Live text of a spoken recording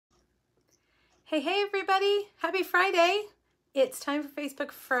Hey everybody, happy Friday. It's time for Facebook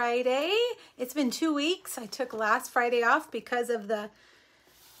Friday. It's been 2 weeks. I took last Friday off because of the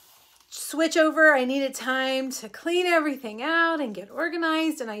switch over. I needed time to clean everything out and get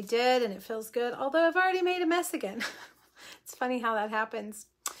organized, and I did, and it feels good, although I've already made a mess again. It's funny how that happens.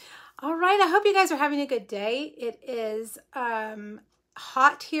 All right, I hope you guys are having a good day. It is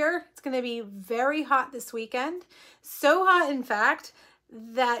hot here. It's going to be very hot this weekend. So hot, in fact,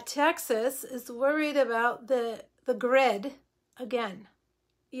 that Texas is worried about the grid again.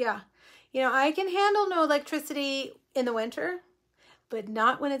 Yeah. You know, I can handle no electricity in the winter, but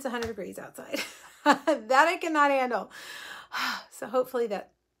not when it's 100 degrees outside. That I cannot handle. So hopefully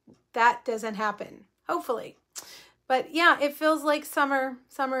that doesn't happen. Hopefully. But yeah, it feels like summer.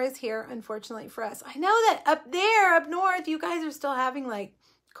 Summer is here, unfortunately for us. I know that up there, up north, you guys are still having like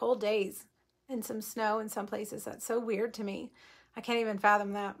cold days and some snow in some places. That's so weird to me. I can't even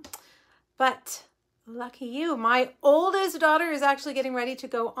fathom that. But lucky you. My oldest daughter is actually getting ready to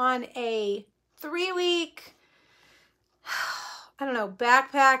go on a 3-week, I don't know,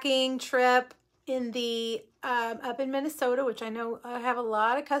 backpacking trip in the up in Minnesota, which I know I have a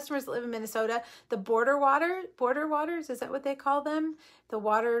lot of customers that live in Minnesota. The border waters, is that what they call them? The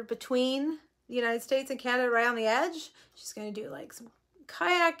water between the United States and Canada, right on the edge. She's going to do like some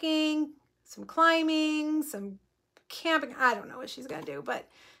kayaking, some climbing, some camping. I don't know what she's going to do, but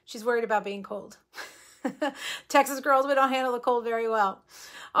she's worried about being cold. Texas girls, we don't handle the cold very well.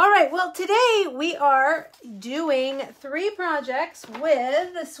 All right, well, today we are doing 3 projects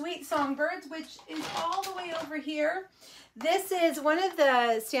with the Sweet Songbirds, which is all the way over here. This is one of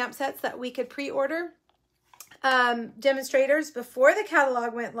the stamp sets that we could pre-order demonstrators before the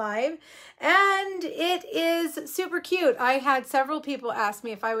catalog went live, and it is super cute. I had several people ask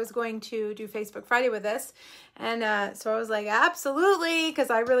me if I was going to do Facebook Friday with this, and so I was like, absolutely,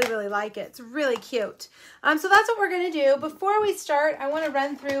 because I really like it. It's really cute. So that's what we're going to do. Before we start, I want to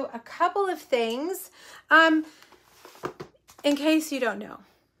run through a couple of things in case you don't know.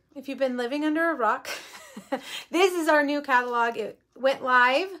 If you've been living under a rock, this is our new catalog. It went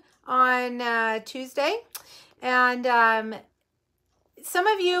live on Tuesday. And some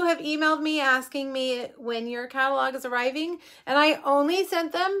of you have emailed me asking me when your catalog is arriving, and I only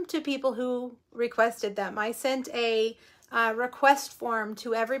sent them to people who requested them. I sent a request form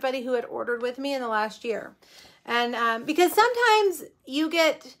to everybody who had ordered with me in the last year. And because sometimes you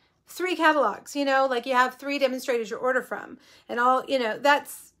get 3 catalogs, you know, like you have 3 demonstrators you order from, and all, you know,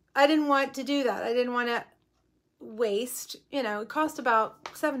 I didn't want to do that. I didn't want to waste, you know, it cost about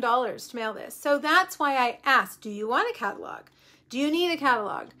 $7 to mail this. So that's why I asked, do you want a catalog? Do you need a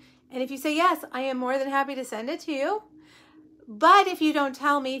catalog? And if you say yes, I am more than happy to send it to you. But if you don't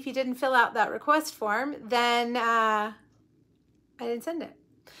tell me, if you didn't fill out that request form, then I didn't send it.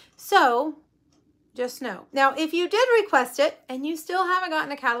 So just know. Now, if you did request it and you still haven't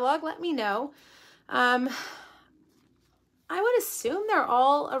gotten a catalog, let me know. I would assume they're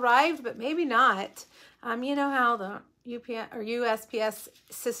all arrived, but maybe not. You know how the UPS or USPS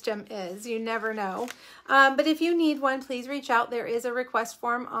system is. You never know. But if you need one, please reach out. There is a request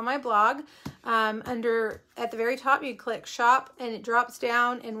form on my blog. At the very top, you click shop and it drops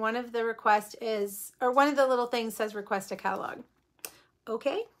down, and one of the requests is, or one of the little things says request a catalog.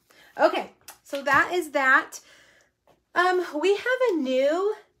 Okay. Okay. So that is that. We have a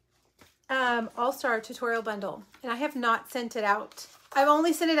new All-Star tutorial bundle, and I have not sent it out. I've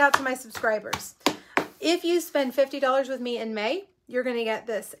only sent it out to my subscribers. If you spend $50 with me in May, you're going to get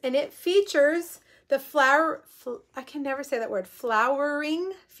this. And it features the I can never say that word,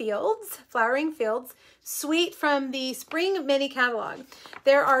 flowering fields, suite from the spring mini catalog.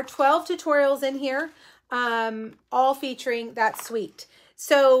 There are 12 tutorials in here, all featuring that suite.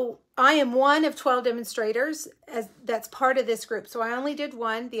 So I am one of 12 demonstrators that's part of this group. So I only did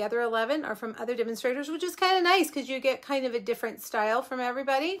one. The other 11 are from other demonstrators, which is kind of nice because you get kind of a different style from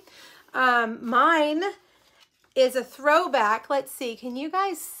everybody. Mine is a throwback. Let's see. Can you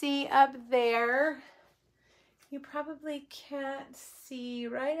guys see up there? You probably can't see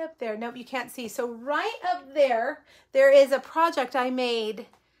right up there. Nope, you can't see. So right up there, there is a project I made,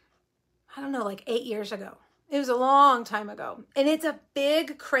 I don't know, like 8 years ago. It was a long time ago. And it's a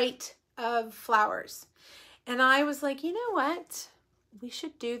big crate of flowers. And I was like, you know what? We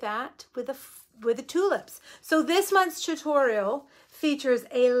should do that with the tulips. So this month's tutorial features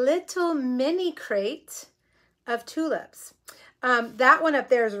a little mini crate of tulips. That one up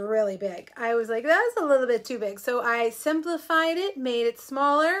there is really big. I was like, that's a little bit too big. So I simplified it, made it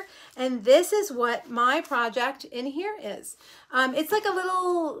smaller, and this is what my project in here is. It's like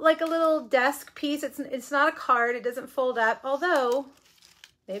a little desk piece. It's not a card. It doesn't fold up, although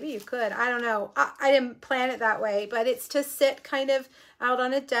Maybe you could. I don't know. I didn't plan it that way, but it's to sit kind of out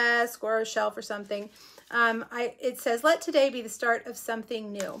on a desk or a shelf or something. It says, let today be the start of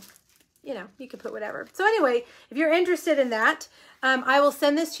something new. You know, you could put whatever. So anyway, if you're interested in that, I will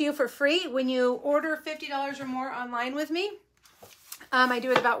send this to you for free when you order $50 or more online with me. I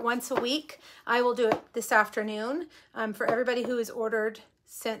do it about once a week. I will do it this afternoon for everybody who has ordered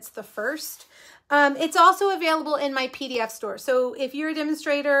since the 1st. It's also available in my PDF store. So if you're a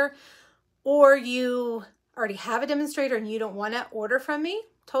demonstrator or you already have a demonstrator and you don't want to order from me,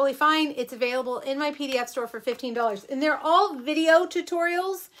 totally fine. It's available in my PDF store for $15. And they're all video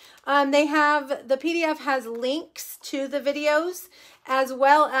tutorials. The PDF has links to the videos as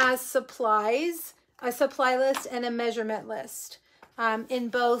well as supplies, a supply list and a measurement list in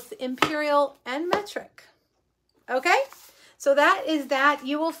both imperial and metric. Okay? So that is that.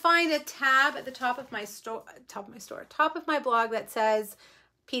 You will find a tab at the top of my blog that says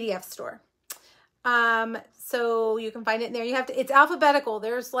PDF store. So you can find it in there. It's alphabetical.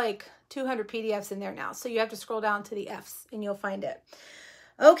 There's like 200 PDFs in there now. So you have to scroll down to the F's and you'll find it.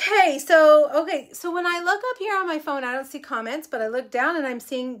 Okay. So when I look up here on my phone, I don't see comments, but I look down and I'm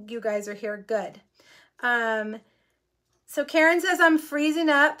seeing you guys are here. Good. So Karen says I'm freezing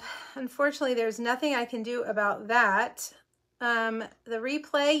up. Unfortunately, there's nothing I can do about that. The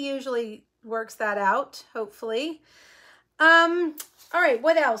replay usually works that out, hopefully. All right,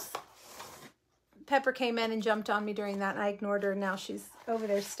 what else? Pepper came in and jumped on me during that, and I ignored her. Now she's over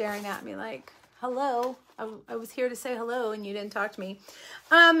there staring at me like, hello. I was here to say hello, and you didn't talk to me.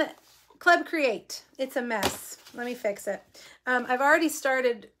 Club Create. It's a mess. Let me fix it. I've already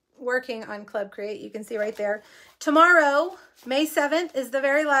started working on Club Create. You can see right there. Tomorrow, May 7th, is the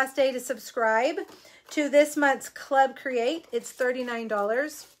very last day to subscribe to this month's Club Create. It's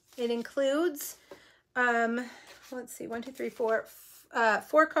 $39. It includes, let's see,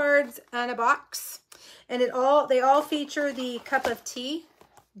 4 cards and a box. And they all feature the cup of tea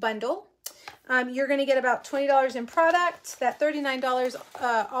bundle. You're going to get about $20 in product. That $39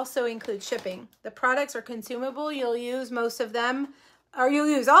 also includes shipping. The products are consumable. You'll use most of them, or you'll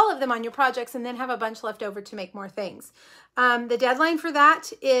use all of them on your projects and then have a bunch left over to make more things. The deadline for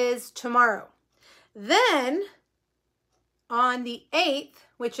that is tomorrow. Then on the 8th,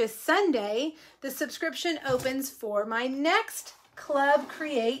 which is Sunday, the subscription opens for my next Club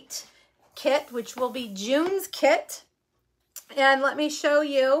Create kit, which will be June's kit. And let me show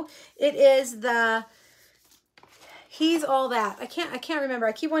you. It is the He's All That. I can't remember.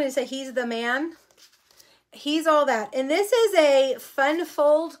 I keep wanting to say He's the Man. He's All That. And this is a fun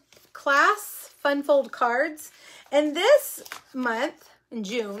fold class, fun fold cards. And this month in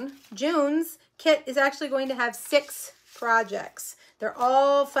June's kit is actually going to have 6 projects. They're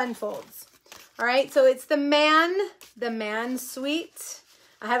all fun folds. All right, so it's the Man Suite.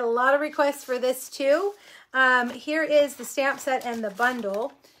 I had a lot of requests for this too. Here is the stamp set and the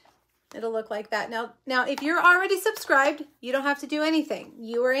bundle. It'll look like that. Now, if you're already subscribed, you don't have to do anything.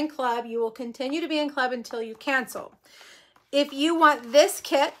 You are in Club. You will continue to be in Club until you cancel. If you want this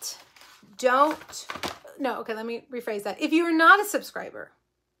kit, let me rephrase that. If you are not a subscriber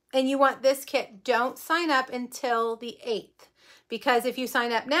and you want this kit, don't sign up until the 8th. Because if you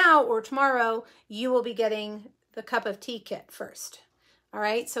sign up now or tomorrow, you will be getting the cup of tea kit first. All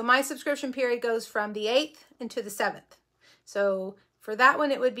right, so my subscription period goes from the 8th into the 7th. So for that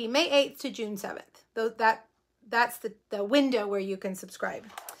one, it would be May 8th to June 7th. That's the window where you can subscribe.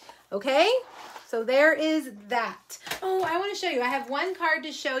 Okay, so there is that. Oh, I want to show you. I have one card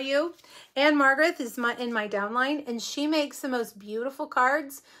to show you. Anne Margaret is in my downline, and she makes the most beautiful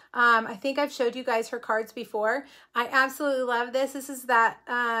cards. I think I've showed you guys her cards before. I absolutely love this. This is that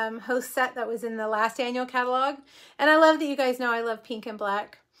host set that was in the last annual catalog. And I love that you guys know I love pink and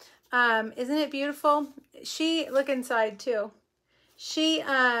black. Isn't it beautiful? Look inside too. She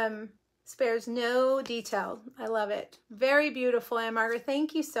spares no detail. I love it. Very beautiful, Anne Margaret.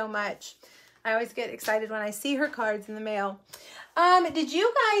 Thank you so much. I always get excited when I see her cards in the mail. Did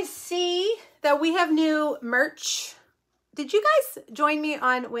you guys see that we have new merch? Did you guys join me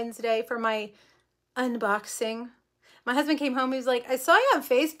on Wednesday for my unboxing? My husband came home. He was like, I saw you on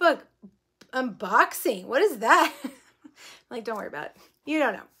Facebook unboxing. What is that? I'm like, don't worry about it. You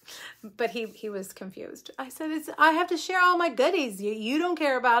don't know. But he was confused. I said, I have to share all my goodies. You don't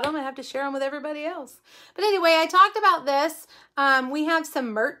care about them. I have to share them with everybody else. But anyway, I talked about this. We have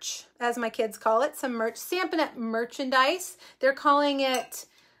some merch, as my kids call it, some merch, Stampin' Up! Merchandise. They're calling it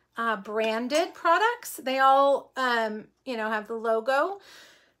branded products. They all, have the logo.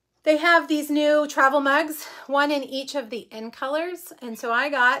 They have these new travel mugs, one in each of the end colors. And so I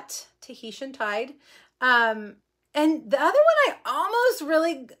got Tahitian Tide. And the other one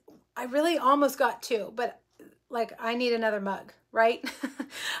I really almost got two, but like I need another mug, right?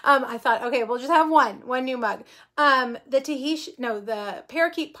 I thought, okay, we'll just have one new mug. The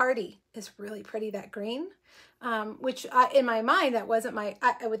Parakeet Party is really pretty, that green. Which in my mind, that wasn't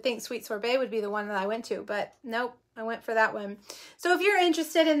I would think Sweet Sorbet would be the one that I went to, but nope, I went for that one. So if you're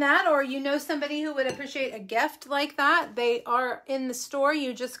interested in that, or you know somebody who would appreciate a gift like that, they are in the store.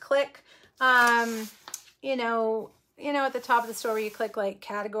 You just click, you know, at the top of the store where you click like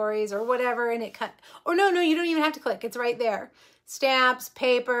categories or whatever, and it or no, you don't even have to click. It's right there. Stamps,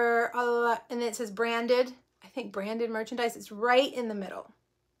 paper, and it says branded. I think branded merchandise. It's right in the middle,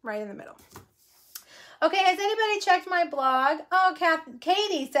 right in the middle. Okay, has anybody checked my blog? Oh,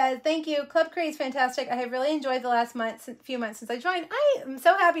 Katie says, thank you. Club Create is fantastic. I have really enjoyed the last few months since I joined. I am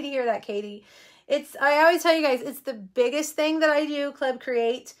so happy to hear that, Katie. I always tell you guys, it's the biggest thing that I do, Club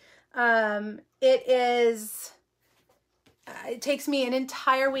Create. It takes me an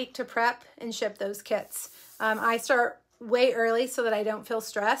entire week to prep and ship those kits. I start way early so that I don't feel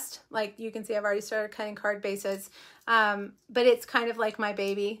stressed. Like you can see, I've already started cutting card bases. But it's kind of like my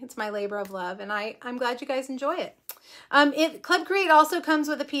baby. It's my labor of love, and I'm glad you guys enjoy it. Club Create also comes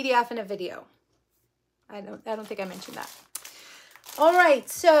with a PDF and a video. I don't think I mentioned that. All right,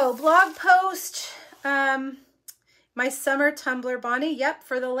 so blog post, my summer tumbler, Bonnie. Yep,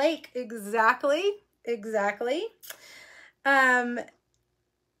 for the lake. Exactly.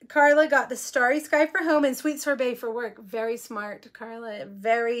 Carla got the Starry Sky for home and Sweet Sorbet for work. Very smart, Carla.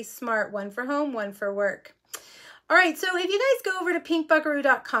 Very smart. One for home, one for work. All right, so if you guys go over to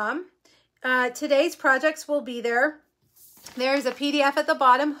pinkbuckaroo.com, today's projects will be there. There's a PDF at the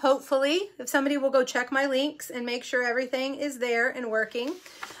bottom, hopefully, if somebody will go check my links and make sure everything is there and working.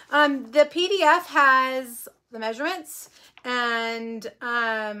 The PDF has the measurements and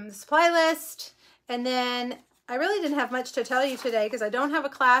supply list, and then I really didn't have much to tell you today because I don't have a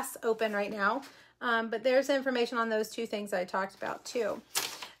class open right now, but there's information on those two things I talked about too.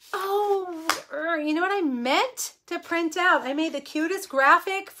 Oh, you know what I meant to print out? I made the cutest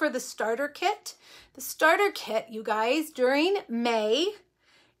graphic for the starter kit. The starter kit, you guys, during May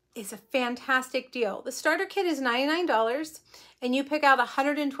is a fantastic deal. The starter kit is $99 and you pick out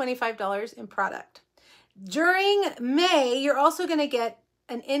 $125 in product. During May, you're also going to get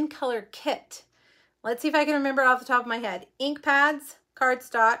an in-color kit. Let's see if I can remember off the top of my head. Ink pads,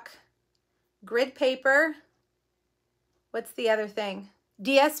 cardstock, grid paper. What's the other thing?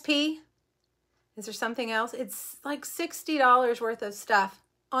 DSP. Is there something else? It's like $60 worth of stuff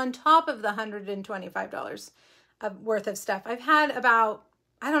on top of the $125 worth of stuff. I've had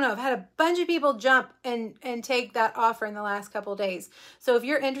a bunch of people jump and take that offer in the last couple of days. So if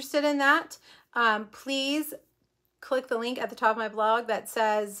you're interested in that, please click the link at the top of my blog that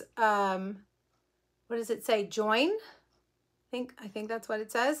says, what does it say? Join. I think that's what it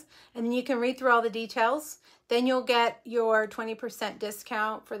says. And then you can read through all the details. Then you'll get your 20%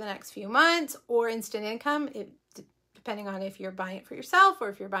 discount for the next few months or instant income, depending on if you're buying it for yourself or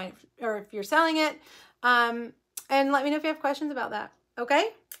if you're selling it. And let me know if you have questions about that. Okay?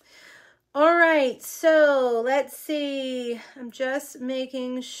 All right. So let's see. I'm just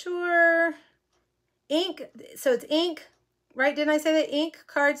making sure. Ink. So it's ink, right? Didn't I say that? Ink,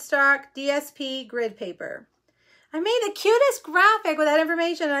 cardstock, DSP, grid paper. I made the cutest graphic with that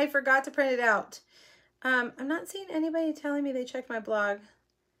information and I forgot to print it out. I'm not seeing anybody telling me they checked my blog.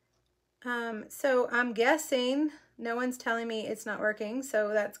 So I'm guessing no one's telling me it's not working, so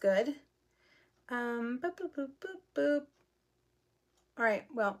that's good. Boop, boop, boop, boop, boop. All right,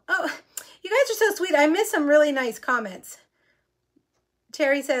 well, oh, you guys are so sweet. I missed some really nice comments.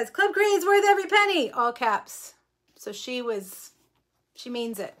 Terry says, Club Green's worth every penny, all caps. So she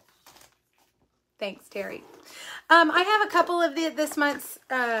means it. Thanks, Terry. I have a couple of this month's,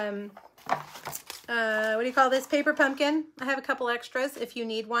 what do you call this? Paper pumpkin. I have a couple extras if you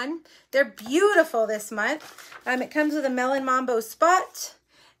need one. They're beautiful this month. It comes with a Melon Mambo spot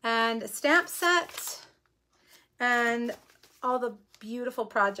and a stamp set and all the beautiful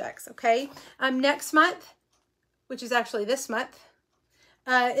projects, okay? Next month, which is actually this month,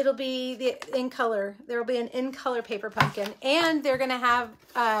 it'll be the in color. There will be an in color paper pumpkin, and they're gonna have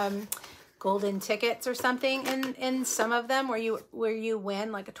golden tickets or something in some of them where you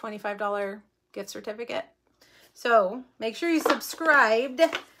win like a $25 gift certificate. So make sure you subscribed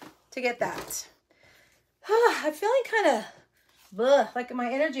to get that. I'm feeling kind of like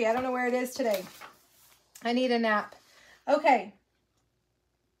my energy. I don't know where it is today. I need a nap. Okay.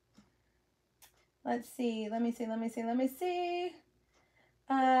 Let's see. Let me see.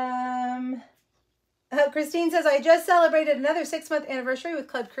 Christine says, I just celebrated another 6-month anniversary with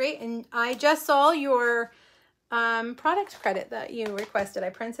Club Create, and I just saw your product credit that you requested. I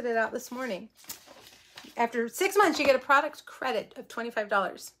printed it out this morning. After 6 months, you get a product credit of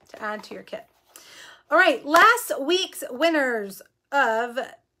 $25 to add to your kit. All right, last week's winners of,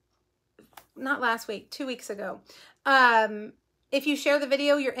 not last week, 2 weeks ago. If you share the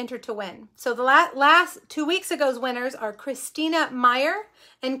video, you're entered to win. So the last 2 weeks ago's winners are Christina Meyer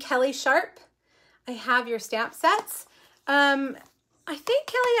and Kelly Sharp. I have your stamp sets. I think,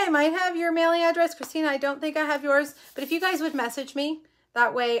 Kelly, I might have your mailing address. Christina, I don't think I have yours. But if you guys would message me,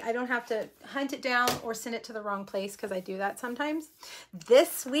 that way I don't have to hunt it down or send it to the wrong place, because I do that sometimes.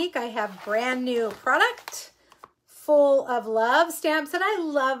 This week I have brand new product, Full of Love stamp set. I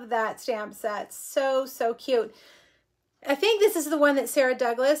love that stamp set. So, so cute. I think this is the one that Sarah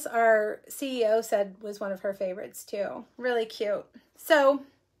Douglas, our CEO, said was one of her favorites too. Really cute. So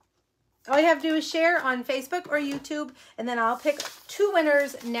all you have to do is share on Facebook or YouTube, and then I'll pick 2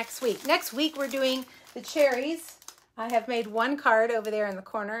 winners next week. Next week we're doing the cherries. I have made 1 card over there in the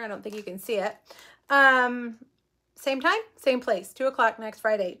corner. I don't think you can see it. Same time, same place, 2 o'clock next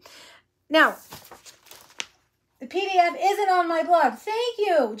Friday. Now, the PDF isn't on my blog. Thank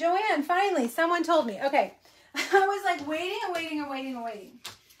you, Joanne. Finally, someone told me. Okay, I was like waiting and waiting and waiting and waiting.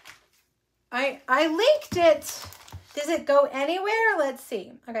 I linked it. Does it go anywhere? Let's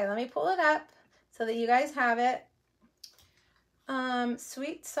see. Okay, let me pull it up so that you guys have it.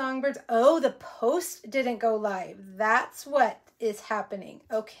 Sweet Songbirds. Oh, the post didn't go live. That's what is happening.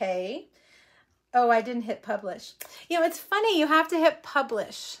 Okay. Oh, I didn't hit publish. You know, it's funny. You have to hit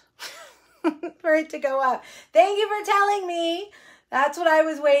publish for it to go up. Thank you for telling me. That's what I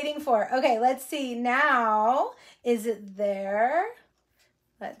was waiting for. Okay, let's see. Now, is it there?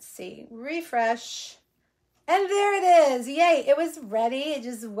 Let's see. Refresh. And there it is. Yay. It was ready. It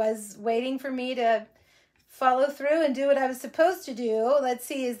just was waiting for me to follow through and do what I was supposed to do. Let's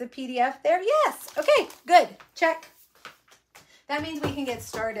see. Is the PDF there? Yes. Okay, good. Check. That means we can get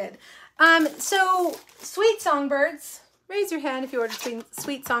started. So Sweet Songbirds. Raise your hand if you ordered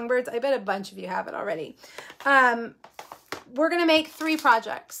Sweet Songbirds. I bet a bunch of you have it already. We're going to make 3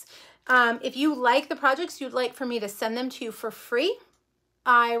 projects. If you like the projects you'd like for me to send them to you for free,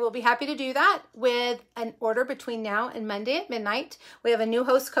 I will be happy to do that with an order between now and Monday at midnight. We have a new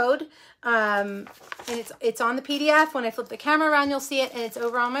host code, and it's on the PDF. When I flip the camera around, you'll see it, and it's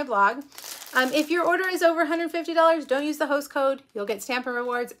over on my blog. If your order is over $150, don't use the host code. You'll get Stampin'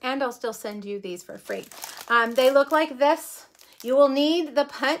 Rewards, and I'll still send you these for free. They look like this. You will need the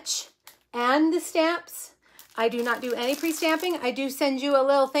punch and the stamps. I do not do any pre-stamping. I do send you a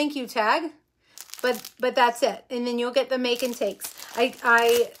little thank you tag. But that's it. And then you'll get the make and takes.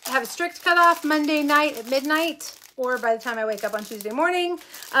 I have a strict cutoff Monday night at midnight, or by the time I wake up on Tuesday morning.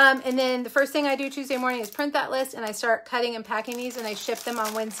 And then the first thing I do Tuesday morning is print that list, and I start cutting and packing these, and I ship them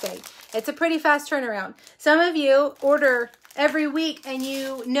on Wednesday. It's a pretty fast turnaround. Some of you order every week, and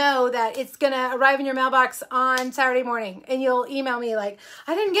you know that it's going to arrive in your mailbox on Saturday morning, and you'll email me like,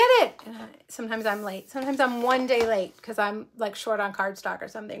 I didn't get it. And sometimes I'm late. Sometimes I'm 1 day late because I'm like short on cardstock or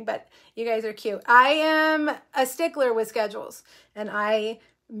something, but you guys are cute. I am a stickler with schedules, and I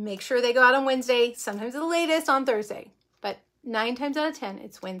make sure they go out on Wednesday, sometimes the latest on Thursday, but 9 times out of 10,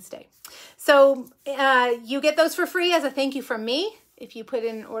 it's Wednesday. So you get those for free as a thank you from me if you put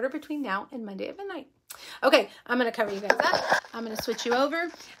in an order between now and Monday at midnight. Okay, I'm going to cover you guys up. I'm going to switch you over.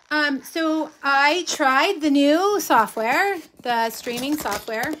 So I tried the new software, the streaming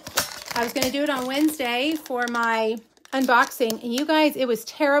software. I was going to do it on Wednesday for my unboxing, and you guys, it was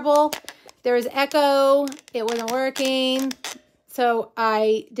terrible. There was echo. It wasn't working, so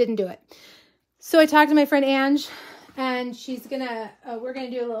I didn't do it. So I talked to my friend Ange, and she's going to, we're going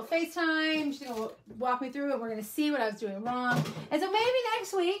to do a little FaceTime. She's going to walk me through it. We're going to see what I was doing wrong. And so maybe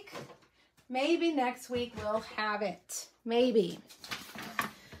next week we'll have it. Maybe.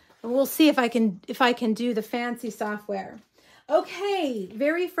 And we'll see if I can do the fancy software. Okay,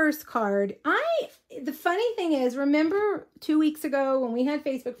 very first card. The funny thing is, remember 2 weeks ago when we had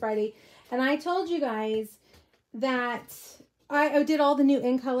Facebook Friday, and I told you guys that I did all the new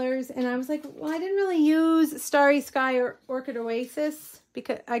in colors, and I was like, well, I didn't really use Starry Sky or Orchid Oasis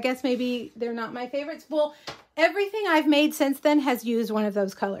because I guess maybe they're not my favorites. Well, everything I've made since then has used one of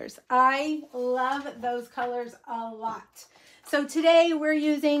those colors. I love those colors a lot. So today we're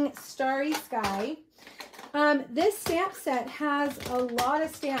using Starry Sky. This stamp set has a lot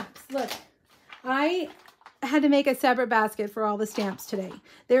of stamps. Look, I had to make a separate basket for all the stamps today.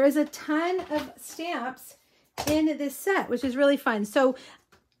 There is a ton of stamps in this set, which is really fun. So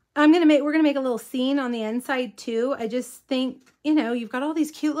we're gonna make a little scene on the inside too. I just think, you know, you've got all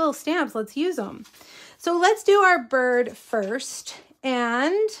these cute little stamps. Let's use them. So let's do our bird first.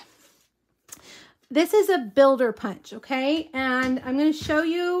 And this is a builder punch, okay? And I'm going to show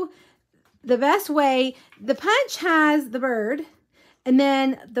you the best way. The punch has the bird, and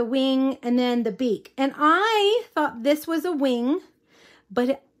then the wing, and then the beak. And I thought this was a wing,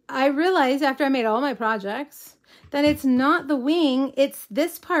 but I realized after I made all my projects that it's not the wing, it's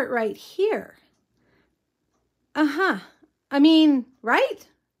this part right here. I mean, right?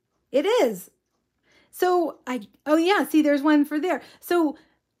 It is. So oh yeah, see, there's one for there. So,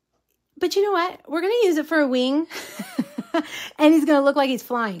 but you know what? We're going to use it for a wing and he's going to look like he's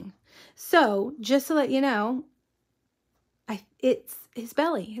flying. So just to let you know, it's his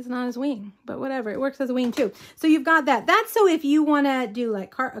belly. It's not his wing, but whatever. It works as a wing too. So you've got that. That's so if you want to do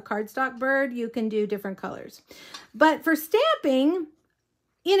like a cardstock bird, you can do different colors. But for stamping,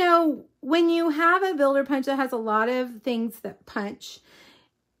 you know, when you have a builder punch that has a lot of things that punch,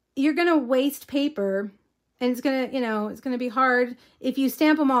 you're going to waste paper, and it's going to, you know, it's going to be hard if you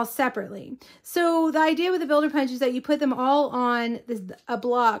stamp them all separately. So the idea with the builder punch is that you put them all on a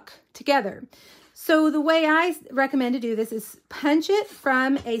block together. So the way I recommend to do this is punch it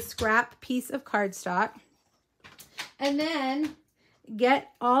from a scrap piece of cardstock, and then get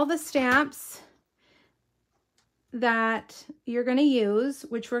all the stamps that you're going to use,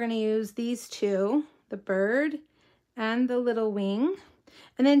 which we're going to use these two, the bird and the little wing,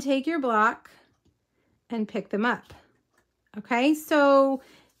 and then take your block and pick them up. Okay, so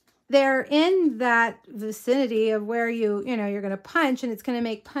they're in that vicinity of where you're going to punch, and it's going to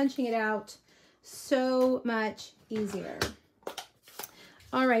make punching it out so much easier.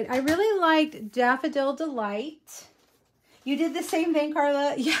 All right, I really liked Daffodil Delight. You did the same thing,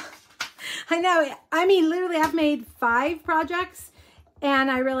 Carla? Yeah, I know. I mean, literally, I've made 5 projects,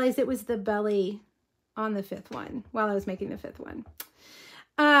 and I realized it was the belly on the 5th one while I was making the 5th one.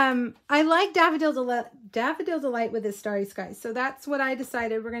 I like Daffodil Delight with this Starry Sky. So that's what I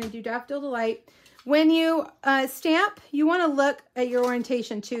decided. We're going to do Daffodil Delight. When you stamp, you want to look at your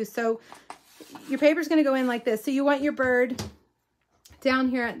orientation too. So your paper is going to go in like this. So you want your bird down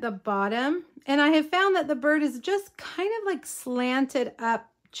here at the bottom. And I have found that the bird is just kind of like slanted up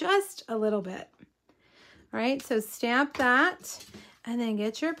just a little bit. All right, so stamp that and then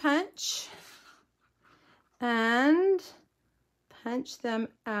get your punch and punch them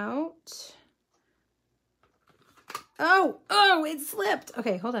out. Oh, it slipped.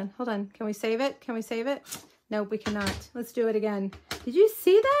 Okay, hold on. Can we save it? No, we cannot. Let's do it again. Did you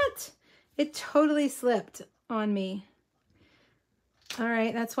see that? It totally slipped on me. All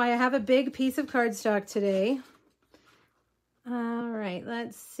right, that's why I have a big piece of cardstock today. All right,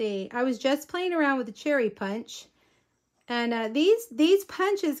 let's see. I was just playing around with the cherry punch, and these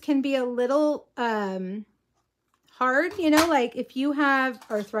punches can be a little hard, you know, like if you have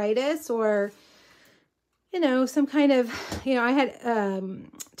arthritis or, you know, some kind of, you know, I had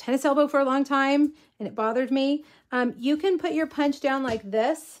tennis elbow for a long time and it bothered me. You can put your punch down like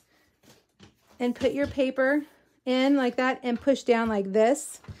this and put your paper in like that and push down like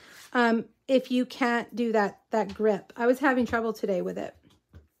this. If you can't do that grip. I was having trouble today with it.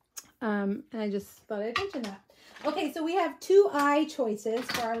 And I just thought I'd mention that. Okay, so we have 2 eye choices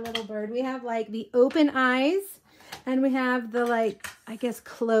for our little bird. We have like the open eyes, and we have the, like, I guess,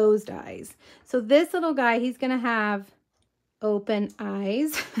 closed eyes. So this little guy, he's going to have open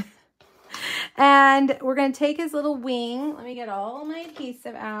eyes. And we're going to take his little wing. Let me get all my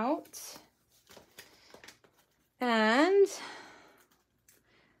adhesive out. And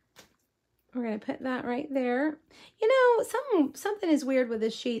we're going to put that right there. You know, something is weird with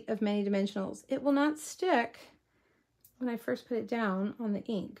this sheet of many dimensionals. It will not stick when I first put it down on the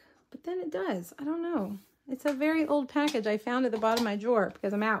ink. But then it does. I don't know. It's a very old package I found at the bottom of my drawer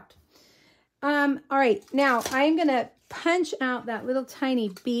because I'm out. All right, now I'm going to punch out that little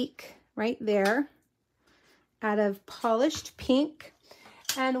tiny beak right there out of polished pink.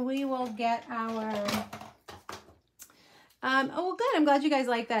 And we will get our... oh, well, good. I'm glad you guys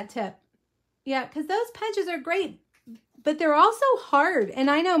like that tip. Yeah, because those punches are great, but they're also hard. And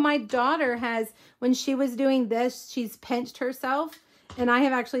I know my daughter has, when she was doing this, she's pinched herself. And I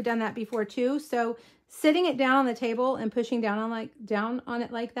have actually done that before too. So sitting it down on the table and pushing down on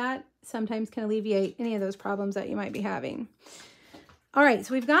it like that sometimes can alleviate any of those problems that you might be having. All right,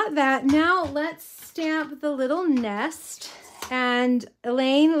 so we've got that. Now let's stamp the little nest. And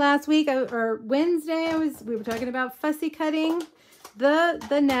Elaine, last week or Wednesday, we were talking about fussy cutting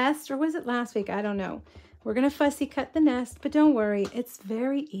the nest, or was it last week? I don't know. We're gonna fussy cut the nest, but don't worry, it's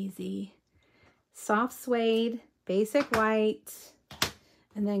very easy. Soft suede, basic white,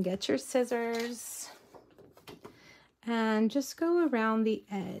 and then get your scissors and just go around the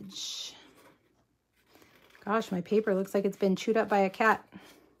edge. Gosh, my paper looks like it's been chewed up by a cat.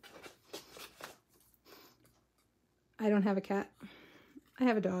 I don't have a cat. I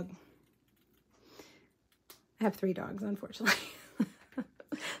have a dog. I have 3 dogs, unfortunately.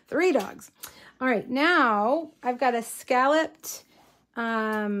 3 dogs. All right, now I've got a scalloped,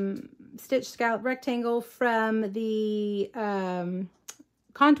 stitched scallop rectangle from the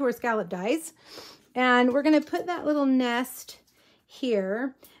contour scallop dies. And we're going to put that little nest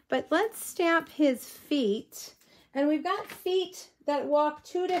here. But let's stamp his feet. And we've got feet that walk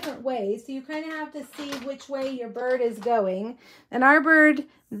 2 different ways. So you kind of have to see which way your bird is going. And our bird,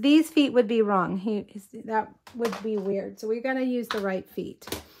 these feet would be wrong. That would be weird. So we're going to use the right feet.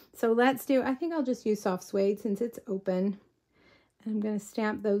 So let's do, I think I'll just use soft suede since it's open. And I'm going to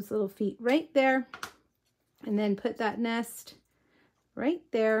stamp those little feet right there. And then put that nest right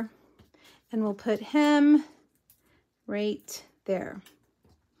there. And we'll put him right there.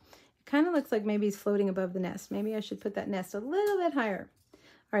 Kind of looks like maybe he's floating above the nest. Maybe I should put that nest a little bit higher.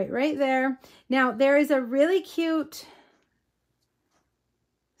 All right, right there. Now, there is a really cute,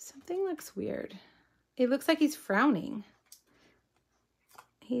 something looks weird. It looks like he's frowning.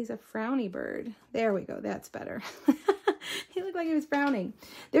 He's a frowny bird. There we go, that's better. He looked like he was frowning.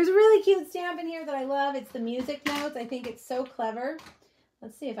 There's a really cute stamp in here that I love. It's the music notes. I think it's so clever.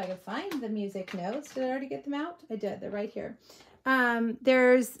 Let's see if I can find the music notes. Did I already get them out? I did, they're right here.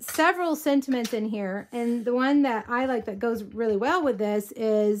 There's several sentiments in here, and the one that I like that goes really well with this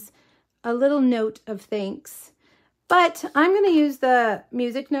is a little note of thanks. But I'm going to use the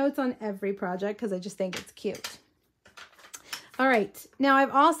music notes on every project because I just think it's cute. All right, now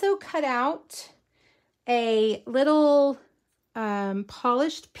I've also cut out a little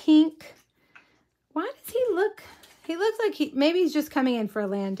polished pink. Why does he look? He looks like maybe he's just coming in for a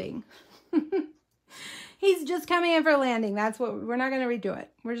landing. He's just coming in for a landing. That's what, we're not going to redo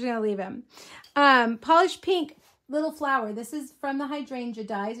it. We're just going to leave him. Polished pink little flower. This is from the hydrangea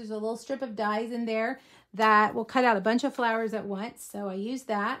dies. There's a little strip of dies in there that will cut out a bunch of flowers at once. So I use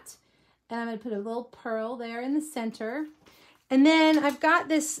that. And I'm going to put a little pearl there in the center. And then I've got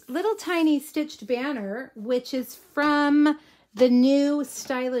this little tiny stitched banner, which is from the new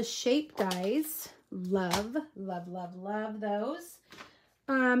Stylish Shape dies. Love, love, love, love those.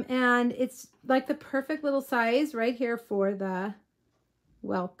 And it's like the perfect little size right here for the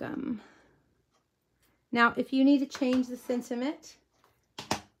welcome. Now, if you need to change the sentiment,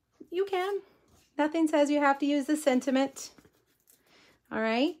 you can. Nothing says you have to use the sentiment. All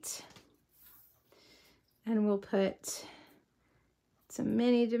right. And we'll put some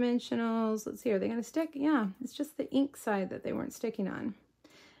mini dimensionals. Let's see, are they going to stick? Yeah, it's just the ink side that they weren't sticking on.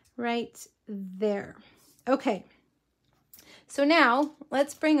 Right there. Okay. So now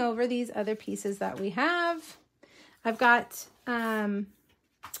let's bring over these other pieces that we have. I've got 3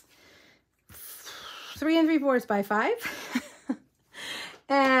 3/4 by 5.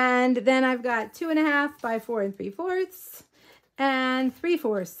 And then I've got 2.5 by 4 3/4 and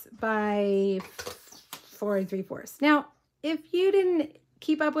 3/4 by 4 3/4. Now, if you didn't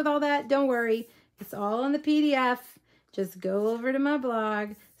keep up with all that, don't worry. It's all in the PDF. Just go over to my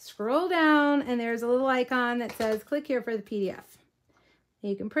blog, scroll down, and there's a little icon that says click here for the PDF.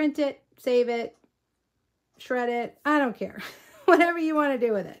 You can print it, save it, shred it. I don't care. Whatever you want to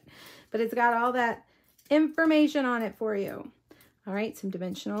do with it. But it's got all that information on it for you. All right, some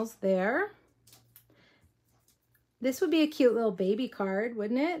dimensionals there. This would be a cute little baby card,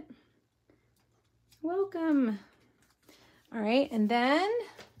 wouldn't it? Welcome. All right, and then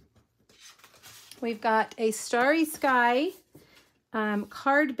we've got a Starry Sky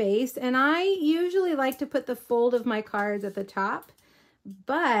card base, and I usually like to put the fold of my cards at the top,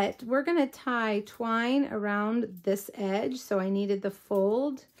 but we're going to tie twine around this edge, so I needed the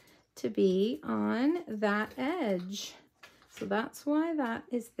fold to be on that edge. So that's why that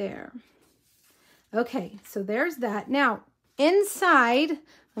is there. Okay, so there's that. Now, inside,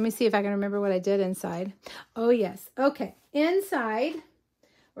 let me see if I can remember what I did inside. Oh, yes. Okay, inside,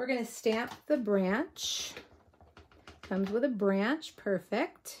 we're going to stamp the branch. Comes with a branch,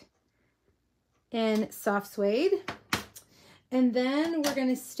 perfect. In soft suede. And then we're going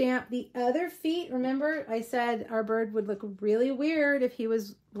to stamp the other feet. Remember, I said our bird would look really weird if he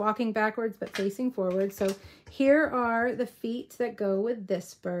was walking backwards but facing forward. So here are the feet that go with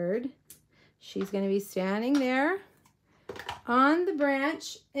this bird. She's going to be standing there on the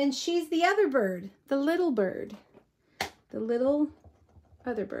branch, and she's the other bird, the little bird, the little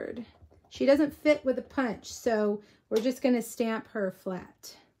other bird. She doesn't fit with a punch, so we're just going to stamp her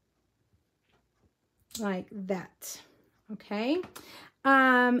flat like that. Okay.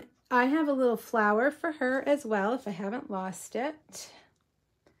 I have a little flower for her as well, if I haven't lost it.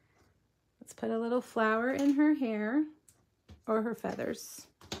 Let's put a little flower in her hair or her feathers.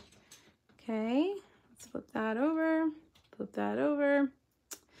 Okay. Let's flip that over, flip that over.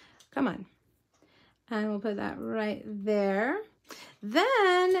 Come on. And we'll put that right there.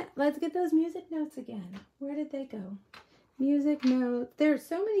 Then let's get those music notes again. Where did they go? Music notes. There's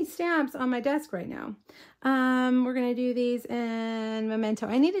so many stamps on my desk right now. We're going to do these in Memento.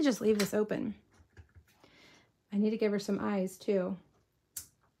 I need to just leave this open. I need to give her some eyes too.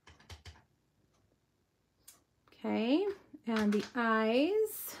 Okay, and the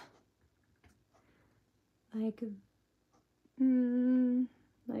eyes, like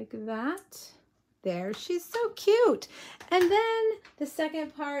that. There, she's so cute. And then the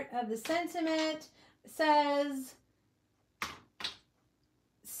second part of the sentiment says,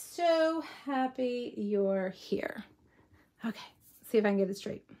 so happy you're here. Okay, let's see if I can get it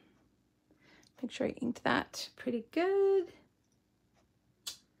straight. Make sure I inked that pretty good.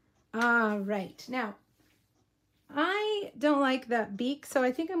 All right, now I don't like that beak, so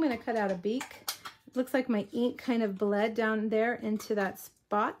I think I'm going to cut out a beak. It looks like my ink kind of bled down there into that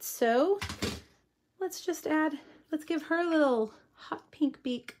spot, so let's just add, let's give her a little hot pink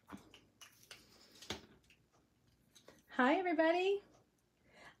beak. Hi, everybody.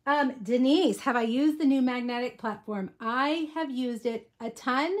 Denise, have I used the new magnetic platform? I have used it a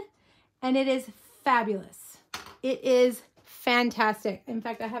ton, and it is fabulous. It is fantastic. In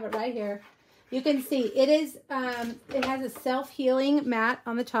fact, I have it right here. You can see it is, it has a self-healing mat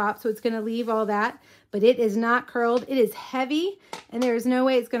on the top, so it's going to leave all that, but it is not curled. It is heavy, and there is no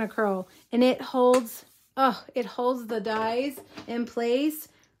way it's going to curl. And it holds, oh, it holds the dies in place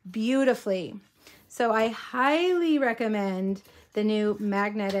beautifully. So I highly recommend the new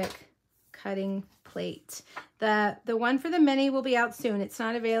magnetic cutting plate. The one for the mini will be out soon. It's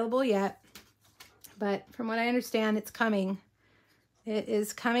not available yet, but from what I understand, it's coming. It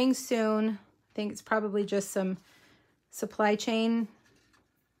is coming soon. I think it's probably just some supply chain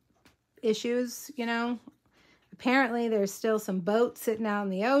issues, you know. Apparently there's still some boats sitting out in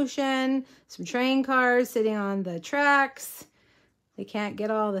the ocean, some train cars sitting on the tracks. They can't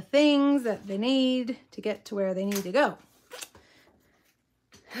get all the things that they need to get to where they need to go.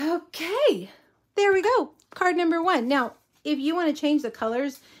 Okay, there we go. Card number 1. Now, if you want to change the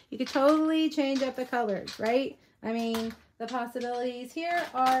colors, you could totally change up the colors, right? I mean, the possibilities here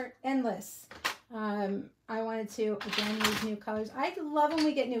are endless. I wanted to, again, use new colors. I love when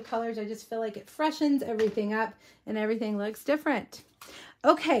we get new colors. I just feel like it freshens everything up and everything looks different.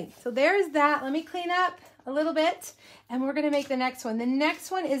 Okay, so there's that. Let me clean up a little bit and we're going to make the next one. The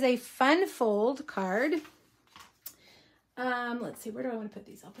next one is a fun fold card. Let's see, where do I want to put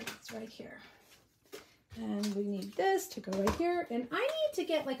these? I'll put this right here. And we need this to go right here. And I need to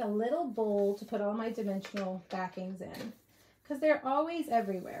get like a little bowl to put all my dimensional backings in because they're always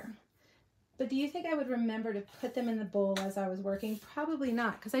everywhere. But do you think I would remember to put them in the bowl as I was working? Probably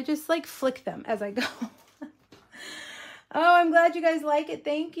not, because I just like flick them as I go. Oh, I'm glad you guys like it.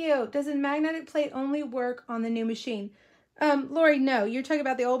 Thank you. Does a magnetic plate only work on the new machine? Lori, no. You're talking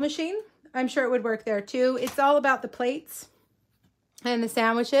about the old machine? I'm sure it would work there too. It's all about the plates and the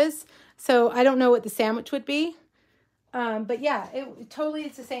sandwiches. So I don't know what the sandwich would be. But yeah, it totally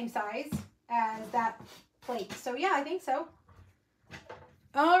is the same size as that plate. So yeah, I think so.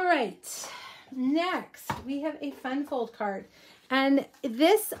 All right. Next, we have a fun fold card. And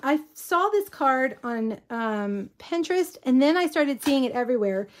this, I saw this card on Pinterest, and then I started seeing it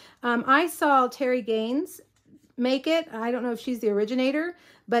everywhere. I saw Terry Gaines make it. I don't know if she's the originator,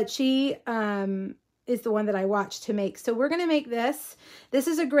 but she is the one that I watched to make. So we're going to make this. This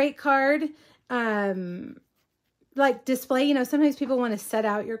is a great card. Like display, you know, sometimes people want to set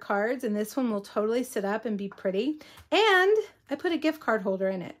out your cards, and this one will totally sit up and be pretty. And I put a gift card holder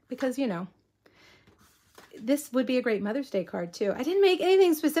in it because, you know, this would be a great Mother's Day card too. I didn't make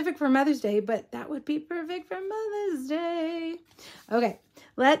anything specific for Mother's Day, but that would be perfect for Mother's Day. Okay,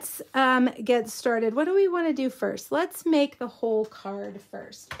 let's get started. What do we want to do first? Let's make the whole card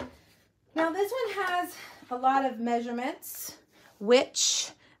first. Now this one has a lot of measurements,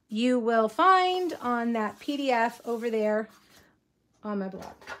 which you will find on that PDF over there on my blog.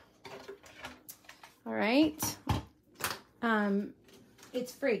 All right.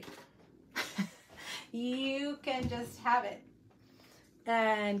 It's free. You can just have it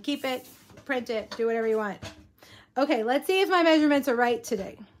and keep it, print it, do whatever you want. Okay, let's see if my measurements are right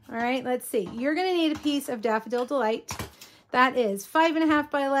today. All right, let's see. You're going to need a piece of Daffodil Delight. That is 5.5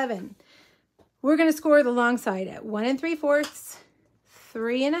 by 11. We're going to score the long side at 1 3/4,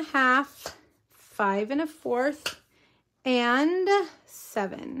 3.5, 5 1/4, and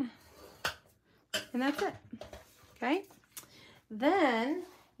 7. And that's it. Okay. Then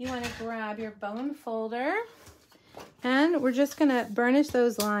you want to grab your bone folder And we're just gonna burnish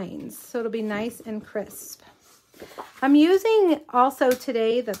those lines so it'll be nice and crisp. I'm using also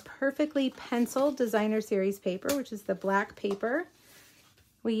today the Perfectly Pencil Designer Series paper, which is the black paper.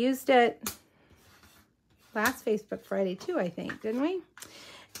 We used it last Facebook Friday too, I think, didn't we?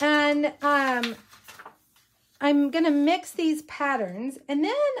 And I'm gonna mix these patterns, and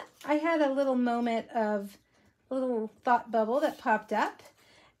then I had a little moment of a little thought bubble that popped up,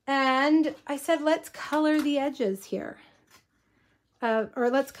 and I said, let's color the edges here, or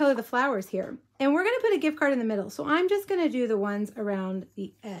let's color the flowers here. And we're gonna put a gift card in the middle. So I'm just gonna do the ones around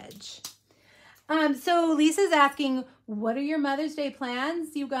the edge. So Lisa's asking, what are your Mother's Day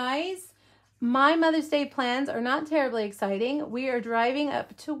plans, you guys? My Mother's Day plans are not terribly exciting. We are driving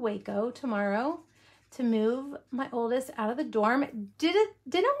up to Waco tomorrow to move my oldest out of the dorm. Didn't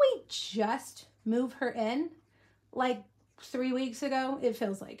we just move her in like 3 weeks ago? It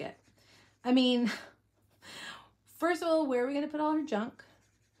feels like it. I mean, first of all, where are we going to put all her junk?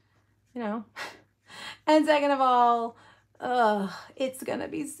 You know? And second of all, it's going to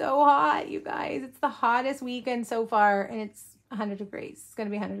be so hot, you guys. It's the hottest weekend so far, and it's 100 degrees. It's going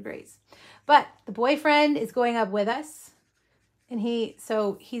to be 100 degrees. But the boyfriend is going up with us, and he's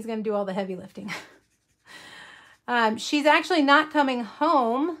going to do all the heavy lifting. She's actually not coming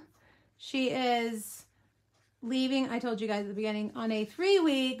home. She is leaving, I told you guys at the beginning, on a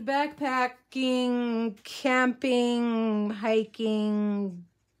 3-week backpacking, camping, hiking,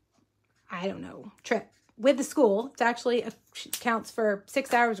 I don't know, trip with the school. It's actually counts for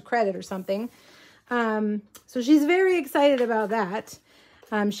 6 hours of credit or something. So she's very excited about that.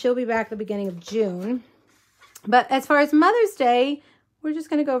 She'll be back at the beginning of June. But as far as Mother's Day, we're just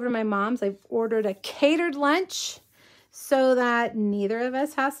going to go over to my mom's. I've ordered a catered lunch so that neither of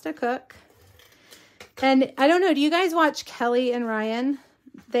us has to cook. And I don't know, do you guys watch Kelly and Ryan?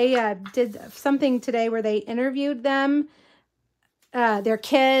 They did something today where they interviewed them, their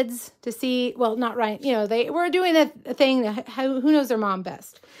kids, to see, well, not Ryan, you know, they were doing a thing, who knows their mom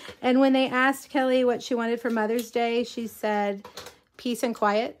best. And when they asked Kelly what she wanted for Mother's Day, she said, peace and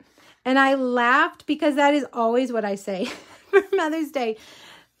quiet. And I laughed because that is always what I say for Mother's Day.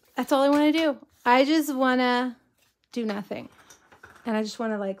 That's all I want to do. I just want to do nothing. And I just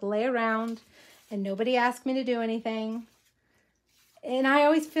want to like lay around and nobody asked me to do anything. And I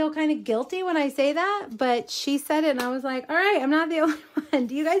always feel kind of guilty when I say that, but she said it and I was like, all right, I'm not the only one.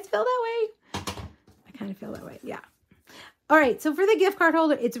 Do you guys feel that way? I kind of feel that way. Yeah. All right. So for the gift card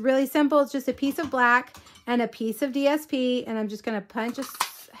holder, it's really simple. It's just a piece of black and a piece of DSP. And I'm just going to punch a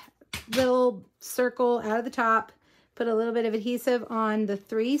little circle out of the top, put a little bit of adhesive on the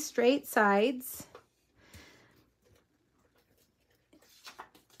 3 straight sides,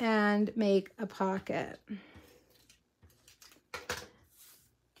 and make a pocket.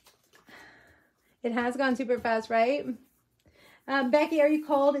 It has gone super fast, right? Becky, are you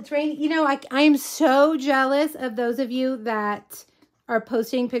cold? It's raining. You know, I am so jealous of those of you that are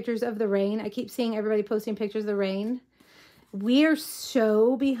posting pictures of the rain. I keep seeing everybody posting pictures of the rain. We are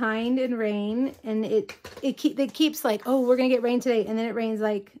so behind in rain, and it keeps like, oh, we're gonna get rain today, and then it rains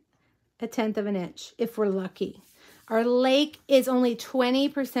like 1/10 of an inch if we're lucky. Our lake is only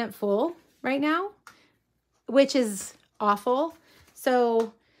 20% full right now, which is awful.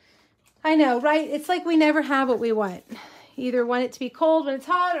 So I know, right? It's like we never have what we want. You either want it to be cold when it's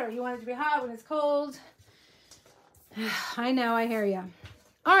hot, or you want it to be hot when it's cold. I know, I hear you.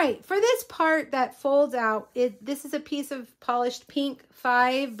 All right, for this part that folds out, this is a piece of polished pink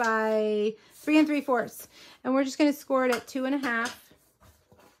 5 by 3 3/4. And we're just going to score it at 2.5.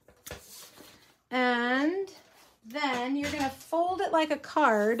 And then you're going to fold it like a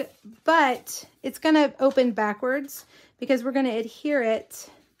card, but it's going to open backwards because we're going to adhere it.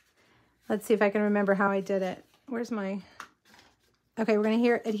 Let's see if I can remember how I did it. Where's my... Okay, we're going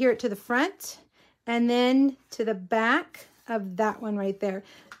to adhere it to the front and then to the back of that one right there.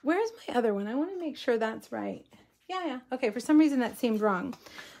 Where's my other one? I want to make sure that's right. Yeah. Okay, for some reason that seemed wrong.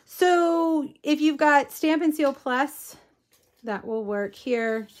 So if you've got Stampin' Seal Plus, that will work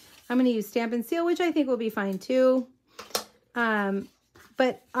here. I'm going to use Stampin' Seal, which I think will be fine too.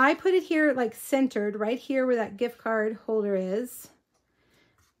 But I put it here like centered right here where that gift card holder is.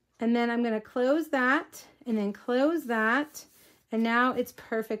 And then I'm going to close that and then close that. And now it's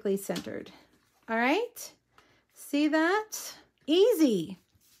perfectly centered. All right. See that? Easy.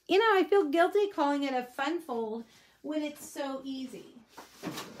 You know, I feel guilty calling it a fun fold when it's so easy.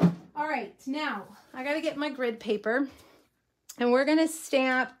 All right. Now I got to get my grid paper. And we're going to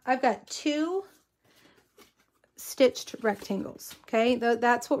stamp, I've got 2 stitched rectangles, okay?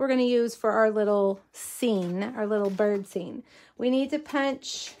 That's what we're going to use for our little scene, our little bird scene. We need to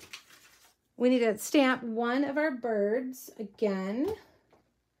punch we need to stamp one of our birds again.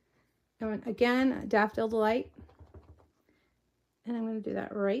 And again, Daffodil Delight. And I'm going to do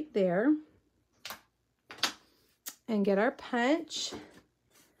that right there. And get our punch.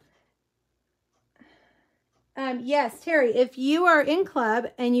 Yes, Terry, if you are in club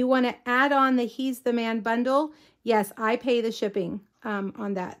and you want to add on the He's the Man bundle, yes, I pay the shipping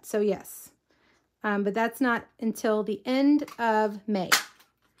on that. So yes, but that's not until the end of May.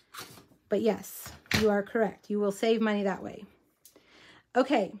 But yes, you are correct. You will save money that way.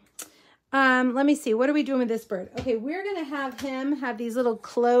 Okay, let me see. What are we doing with this bird? Okay, we're going to have him have these little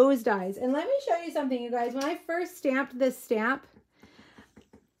closed eyes. And let me show you something, you guys. When I first stamped this stamp,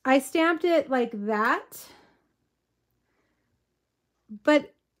 I stamped it like that.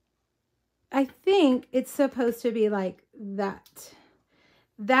 But I think it's supposed to be like that.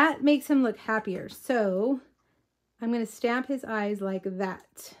 That makes him look happier. So I'm going to stamp his eyes like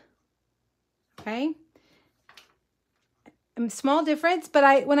that. Okay. Small difference,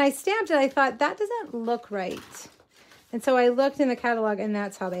 but when I stamped it, I thought that doesn't look right. And so I looked in the catalog and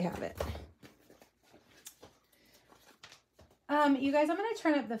that's how they have it. You guys, I'm going to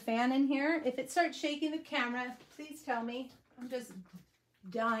turn up the fan in here. If it starts shaking the camera, please tell me. I'm just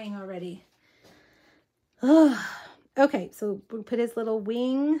dying already. Ugh. Okay, so we'll put his little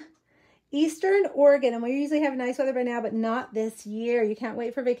wing. Eastern Oregon, and we usually have nice weather by now, but not this year. You can't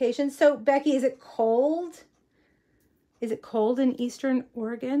wait for vacation. So, Becky, is it cold? Is it cold in Eastern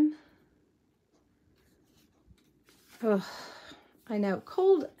Oregon? Oh, I know.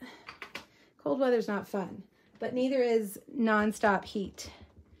 Cold weather's not fun, but neither is nonstop heat.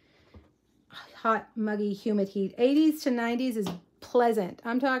 Hot, muggy, humid heat. 80s to 90s is pleasant.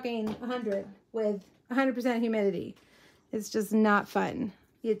 I'm talking 100 with 100% humidity. It's just not fun.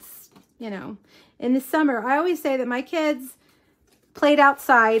 It's, you know, in the summer, I always say that my kids played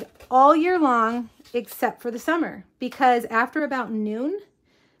outside all year long except for the summer, because after about noon,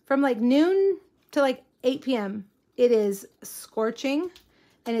 from like noon to like 8 p.m., it is scorching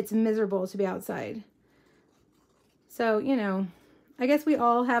and it's miserable to be outside. So, you know, I guess we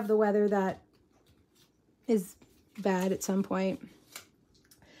all have the weather that is bad at some point.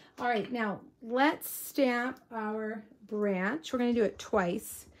 All right, now let's stamp our branch. We're going to do it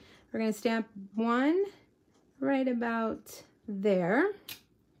twice. We're going to stamp one right about there.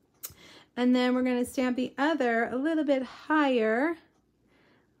 And then we're going to stamp the other a little bit higher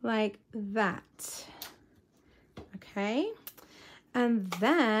like that. Okay. And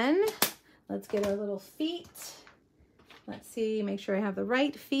then let's get our little feet. Let's see, make sure I have the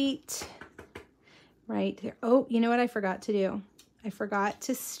right feet right there. Oh, you know what I forgot to do? I forgot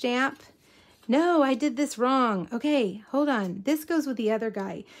to stamp. No, I did this wrong. Okay, hold on. This goes with the other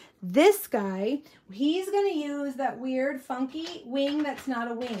guy. This guy, he's going to use that weird, funky wing that's not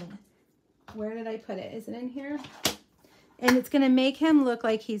a wing. Where did I put it? Is it in here? And it's going to make him look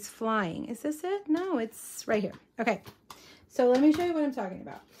like he's flying. Is this it? No, it's right here. Okay, so let me show you what I'm talking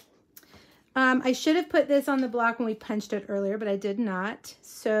about. I should have put this on the block when we punched it earlier, but I did not.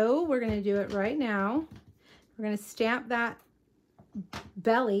 So we're going to do it right now. We're going to stamp that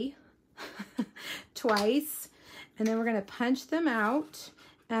belly twice, and then we're going to punch them out,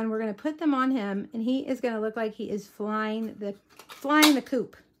 and we're going to put them on him, and he is going to look like he is flying the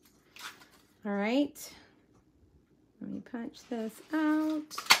coop. All right. Let me punch this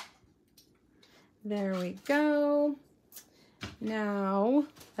out. There we go. Now,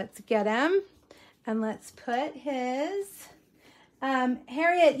 let's get him, and let's put his,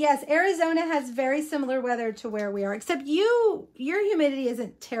 Harriet, yes, Arizona has very similar weather to where we are, except your humidity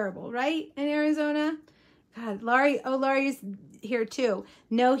isn't terrible, right, in Arizona? God, Laurie's here too.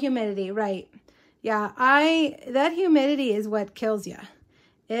 No humidity, right. Yeah, that humidity is what kills you.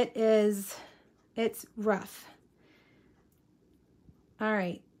 It's rough. All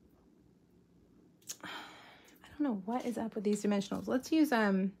right. I don't know what is up with these dimensionals. Let's use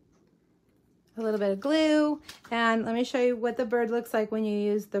a little bit of glue, and let me show you what the bird looks like when you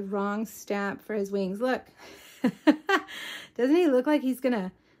use the wrong stamp for his wings. Look. Doesn't he look like he's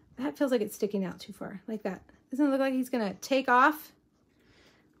gonna, that feels like it's sticking out too far, like that. Doesn't it look like he's gonna take off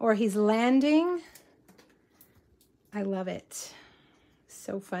or he's landing? I love it.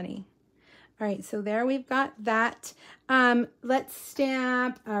 So funny. All right, so there we've got that. Let's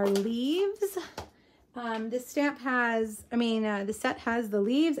stamp our leaves. This stamp has, the set has the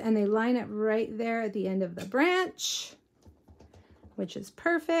leaves, and they line up right there at the end of the branch, which is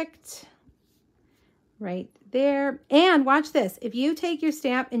perfect. Right there. And watch this. If you take your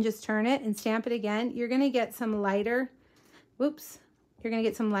stamp and just turn it and stamp it again, you're going to get some lighter, whoops, you're going to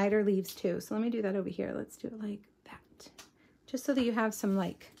get some lighter leaves too. So let me do that over here. Let's do it like that. Just so that you have some,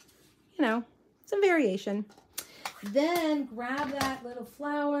 like, you know, some variation. Then grab that little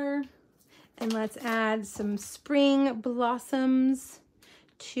flower and let's add some spring blossoms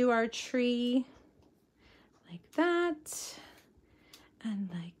to our tree, like that, and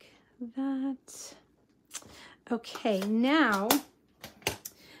like that. Okay, now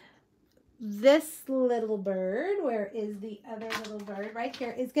this little bird, where is the other little bird? Right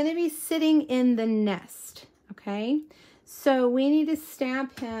here, is going to be sitting in the nest, okay? So we need to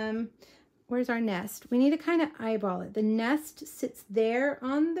stamp him. Where's our nest? We need to kind of eyeball it. The nest sits there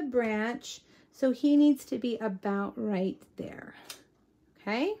on the branch, so he needs to be about right there,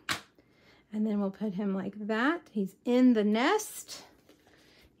 okay? And then we'll put him like that. He's in the nest.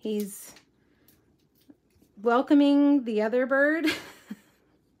 He's welcoming the other bird.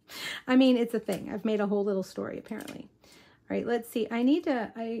 I mean, it's a thing. I've made a whole little story, apparently. All right, let's see.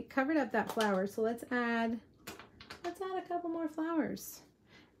 I covered up that flower, so let's add a couple more flowers.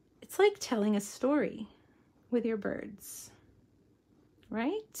 It's like telling a story with your birds,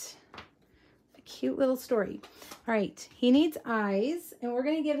 right? A cute little story. All right, he needs eyes, and we're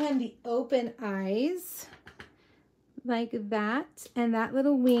gonna give him the open eyes, like that. And that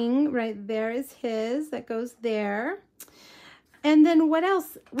little wing right there is his, that goes there. And then what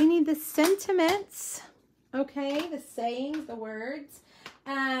else? We need the sentiments, okay? The sayings, the words.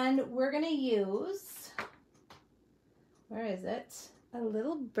 And we're going to use, where is it? A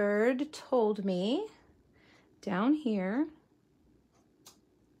little bird told me down here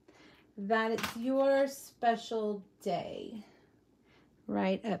that it's your special day,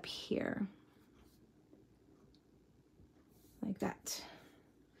 right up here, like that.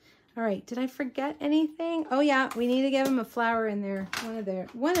 All right, did I forget anything? Oh yeah, we need to give them a flower in there.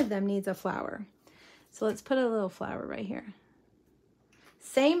 One of them needs a flower. So let's put a little flower right here.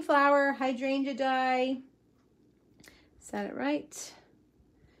 Same flower, hydrangea dye. Set it right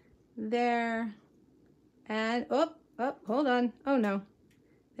there. And, oh, hold on. Oh no,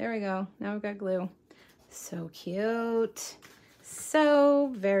 there we go. Now we've got glue. So cute.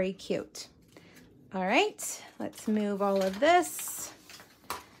 So very cute. All right, let's move all of this.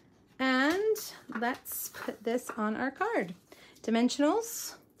 And let's put this on our card.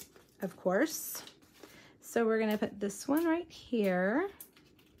 Dimensionals, of course. So we're gonna put this one right here.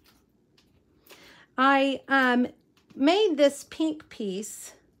 I made this pink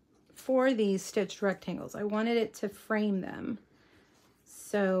piece for these stitched rectangles. I wanted it to frame them.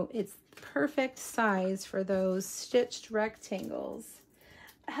 So it's perfect size for those stitched rectangles.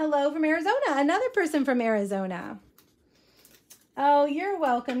 Hello from Arizona, another person from Arizona. Oh, you're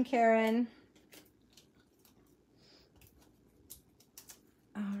welcome, Karen.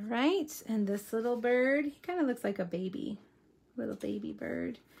 All right, and this little bird, he kind of looks like a baby, little baby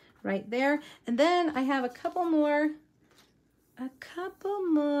bird right there. And then I have a couple more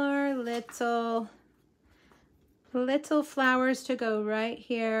little flowers to go right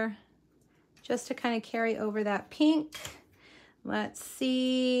here, just to kind of carry over that pink. Let's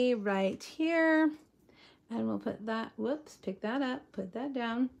see, right here. And we'll put that, whoops, pick that up, put that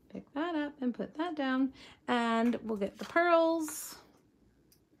down, pick that up and put that down. And we'll get the pearls.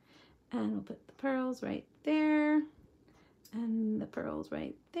 And we'll put the pearls right there. And the pearls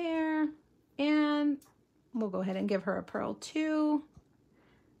right there. And we'll go ahead and give her a pearl too.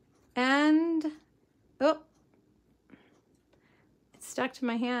 And, oh, it's stuck to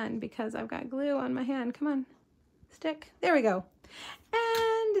my hand because I've got glue on my hand. Come on, stick. There we go.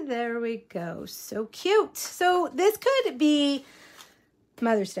 And there we go. So cute. So this could be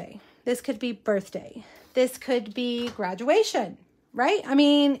Mother's Day. This could be birthday. This could be graduation, right? I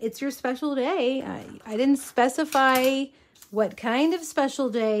mean, it's your special day. I didn't specify what kind of special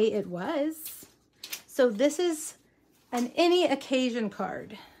day it was. So this is an any occasion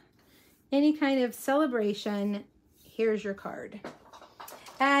card. Any kind of celebration, here's your card.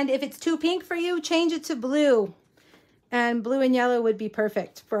 And if it's too pink for you, change it to blue. And blue and yellow would be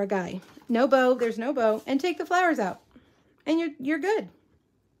perfect for a guy. No bow, there's no bow. And take the flowers out. And you're good.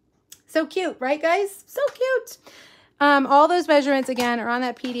 So cute, right guys? So cute. All those measurements, again, are on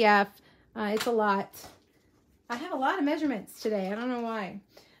that PDF. It's a lot. I have a lot of measurements today. I don't know why.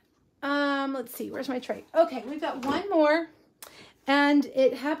 Let's see, where's my tray? Okay, we've got one more. And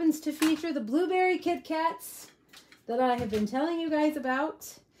it happens to feature the blueberry Kit Kats that I have been telling you guys about.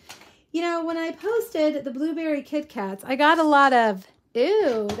 You know, when I posted the blueberry Kit Kats, I got a lot of,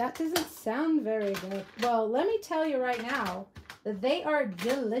 ew, that doesn't sound very good. Well, let me tell you right now that they are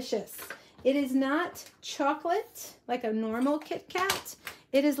delicious. It is not chocolate like a normal Kit Kat.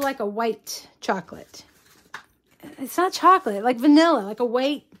 It is like a white chocolate. It's not chocolate, like vanilla, like a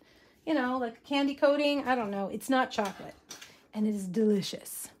white, you know, like candy coating. I don't know. It's not chocolate. And it is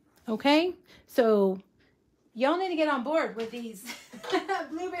delicious. Okay, so y'all need to get on board with these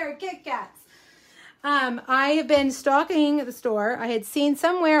blueberry Kit Kats. I have been stalking the store. I had seen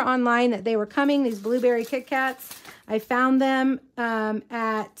somewhere online that they were coming, these blueberry Kit Kats. I found them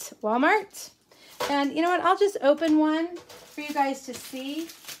at Walmart. And you know what? I'll just open one for you guys to see.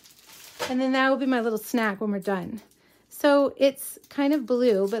 And then that will be my little snack when we're done. So it's kind of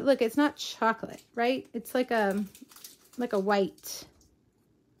blue, but look, it's not chocolate, right? It's like a white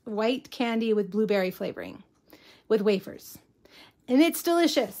candy with blueberry flavoring with wafers. And it's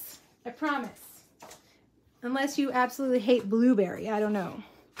delicious, I promise. Unless you absolutely hate blueberry, I don't know.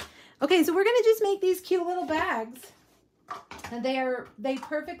 Okay, so we're gonna just make these cute little bags. And they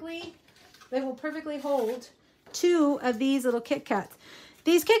will perfectly hold 2 of these little Kit Kats.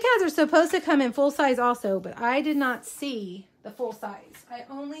 These Kit Kats are supposed to come in full size also, but I did not see the full size. I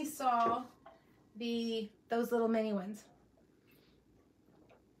only saw those little mini ones.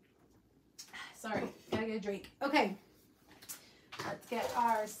 Sorry, gotta get a drink. Okay, let's get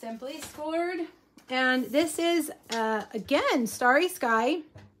our Simply Scored. And this is, again, Starry Sky.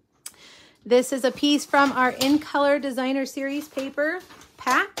 This is a piece from our In Color Designer Series paper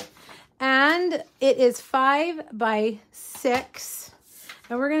pack. And it is 5 by 6.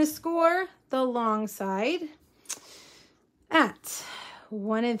 And we're going to score the long side at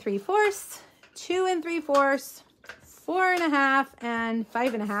 1 3/4, 2 3/4, 4 1/2, and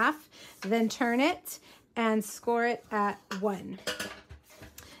 5 1/2. Then turn it and score it at 1.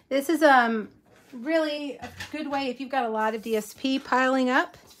 This is really a good way if you've got a lot of DSP piling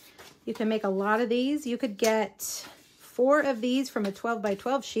up. You can make a lot of these. You could get 4 of these from a 12 by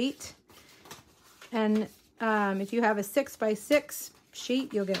 12 sheet. And if you have a 6 by 6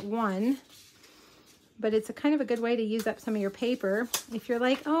 sheet, you'll get 1. But it's a kind of a good way to use up some of your paper. If you're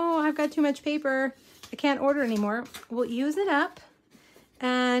like, oh, I've got too much paper, I can't order anymore. We'll use it up.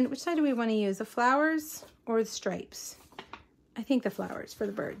 And which side do we want to use? The flowers or the stripes? I think the flowers for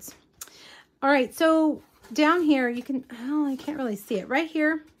the birds. All right, so down here, you can, oh, I can't really see it. Right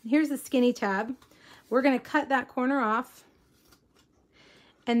here, here's the skinny tab. We're going to cut that corner off.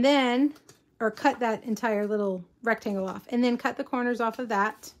 And then, or cut that entire little rectangle off. And then cut the corners off of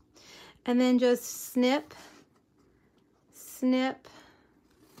that. And then just snip, snip,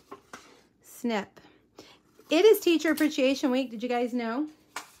 snip. It is Teacher Appreciation Week. Did you guys know?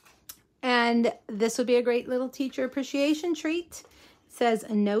 And this would be a great little teacher appreciation treat. It says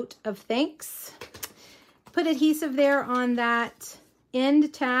a note of thanks. Put adhesive there on that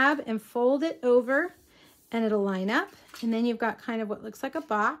end tab and fold it over and it'll line up. And then you've got kind of what looks like a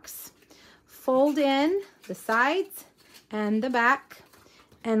box. Fold in the sides and the back.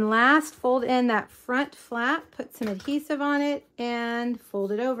 And last, fold in that front flap, put some adhesive on it and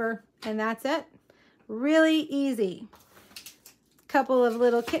fold it over. And that's it. Really easy. Couple of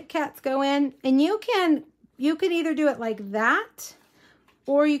little Kit Kats go in, and you can either do it like that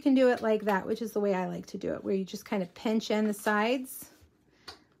or you can do it like that, which is the way I like to do it, where you just kind of pinch in the sides.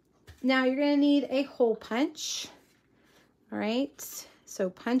 Now you're going to need a hole punch. All right, so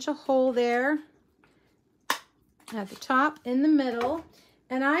punch a hole there at the top, in the middle,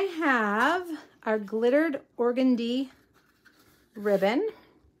 and I have our glittered organdy ribbon.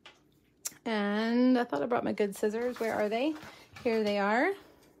 And I thought I brought my good scissors. Where are they? Here they are.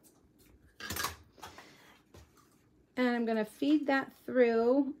 And I'm going to feed that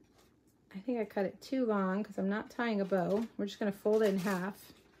through. I think I cut it too long because I'm not tying a bow. We're just going to fold it in half.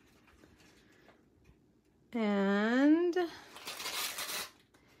 And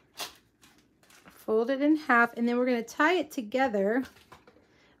fold it in half. And then we're going to tie it together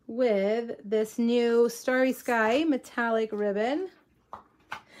with this new Starry Sky metallic ribbon.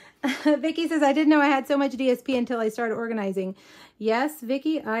 Vicki says, I didn't know I had so much DSP until I started organizing. Yes,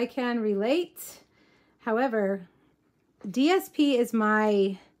 Vicki, I can relate. However, DSP is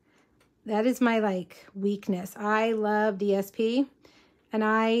my like weakness. I love DSP and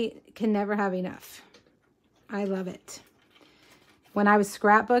I can never have enough. I love it. When I was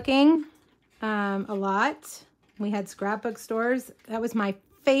scrapbooking a lot, we had scrapbook stores. That was my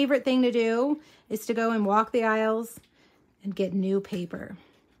favorite thing to do, is to go and walk the aisles and get new paper.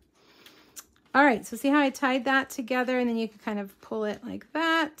 All right, so see how I tied that together, and then you can kind of pull it like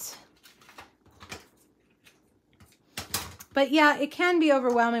that. But yeah, it can be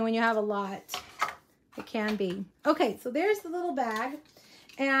overwhelming when you have a lot. It can be. Okay, so there's the little bag,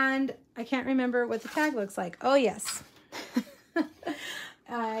 and I can't remember what the tag looks like. Oh, yes.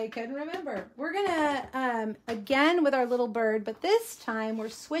 I couldn't remember. We're gonna, again with our little bird, but this time we're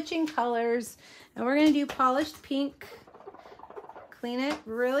switching colors, and we're gonna do polished pink. Clean it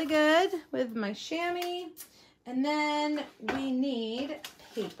really good with my chamois. And then we need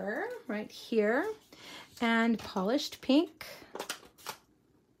paper right here and polished pink.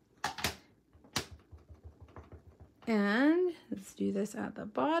 And let's do this at the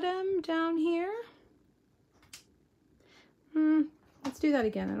bottom down here. Let's do that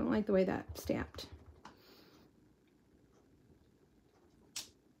again. I don't like the way that stamped.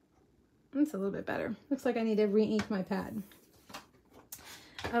 That's a little bit better. Looks like I need to re-ink my pad.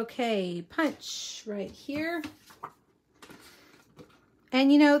 Okay, punch right here.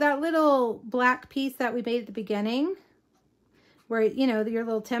 And you know, that little black piece that we made at the beginning, where, you know, your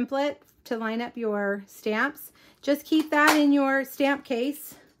little template to line up your stamps, just keep that in your stamp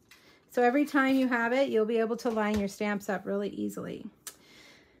case. So every time you have it, you'll be able to line your stamps up really easily.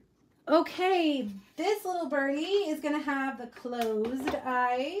 Okay, this little birdie is going to have the closed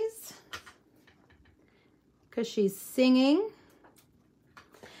eyes because she's singing.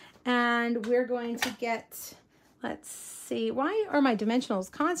 And we're going to get, let's see, why are my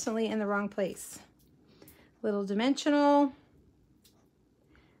dimensionals constantly in the wrong place? Little dimensional.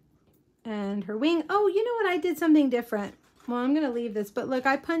 And her wing. Oh, you know what? I did something different. Well, I'm going to leave this, but look,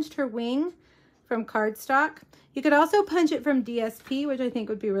 I punched her wing from cardstock. You could also punch it from DSP, which I think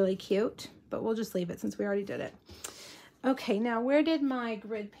would be really cute, but we'll just leave it since we already did it. Okay, now where did my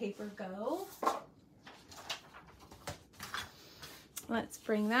grid paper go? Let's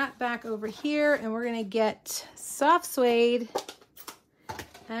bring that back over here, and we're going to get soft suede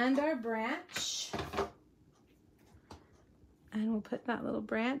and our branch. And we'll put that little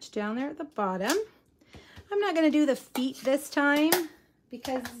branch down there at the bottom. I'm not going to do the feet this time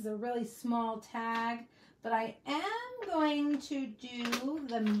because this is a really small tag, but I am going to do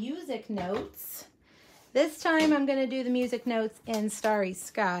the music notes. This time I'm going to do the music notes in Starry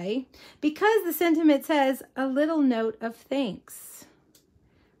Sky because the sentiment says a little note of thanks.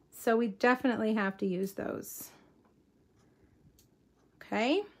 So we definitely have to use those.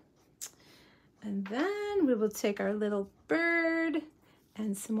 Okay. And then we will take our little bird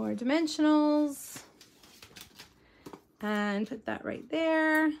and some more dimensionals and put that right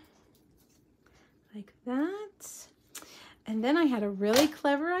there, like that. And then I had a really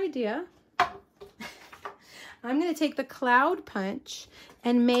clever idea. I'm going to take the cloud punch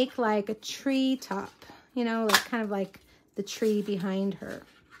and make like a tree top, you know, like kind of like the tree behind her.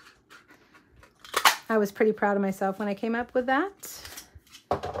 I was pretty proud of myself when I came up with that.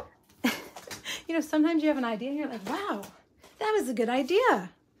 You know, sometimes you have an idea and you're like, wow, that was a good idea.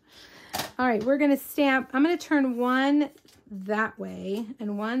 All right, we're going to stamp. I'm going to turn one that way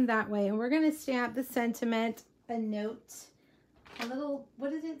and one that way. And we're going to stamp the sentiment, a note, a little,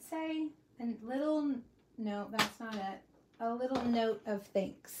 what did it say? A little, no, that's not it. A little note of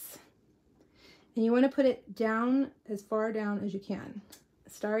thanks. And you want to put it down as far down as you can.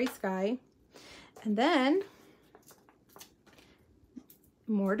 Starry Sky. And then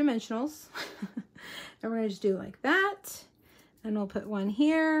more dimensionals. And we're going to just do like that. And we'll put one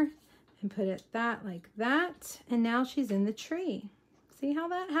here and put it that like that. And now she's in the tree. See how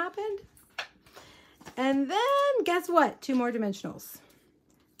that happened? And then guess what? 2 more dimensionals.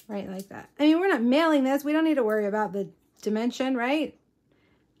 Right, like that. I mean, we're not mailing this. We don't need to worry about the dimension, right?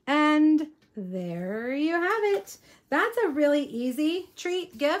 And there you have it. That's a really easy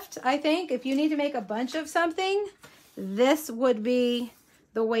treat gift, I think. If you need to make a bunch of something, this would be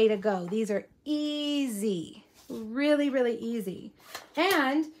the way to go. These are easy, really, really easy.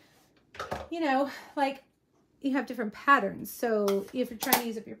 And, you know, like you have different patterns. So if you're trying to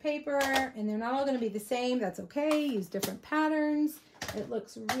use up your paper and they're not all going to be the same, that's okay. Use different patterns. It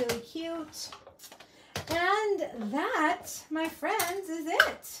looks really cute. And that, my friends, is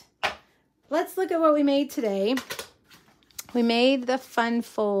it. Let's look at what we made today. We made the fun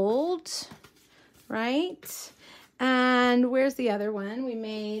fold, right? And where's the other one? We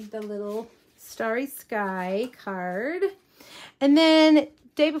made the little Starry Sky card. And then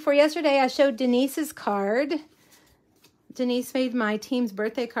day before yesterday, I showed Denise's card. Denise made my team's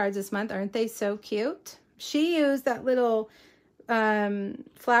birthday cards this month. Aren't they so cute? She used that little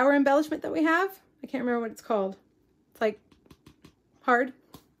flower embellishment that we have. I can't remember what it's called. It's like hard.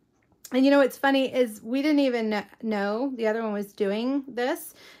 And you know what's funny is we didn't even know the other one was doing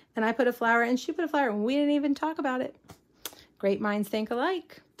this. And I put a flower and she put a flower and we didn't even talk about it. Great minds think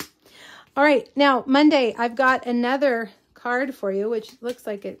alike. All right, now Monday I've got another card for you, which looks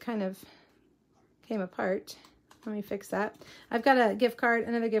like it kind of came apart. Let me fix that. I've got a gift card,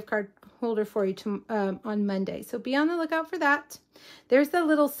 another gift card holder for you on Monday. So be on the lookout for that. There's the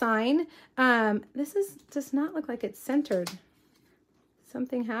little sign. This does not look like it's centered.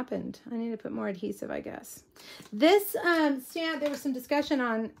 Something happened. I need to put more adhesive, I guess. This stamp, there was some discussion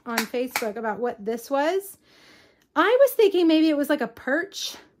on Facebook about what this was. I was thinking maybe it was like a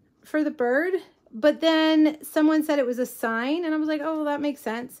perch for the bird, but then someone said it was a sign, and I was like, oh, well, that makes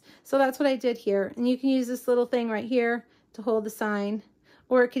sense. So that's what I did here. And you can use this little thing right here to hold the sign,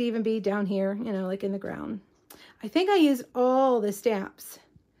 or it could even be down here, you know, like in the ground. I think I used all the stamps.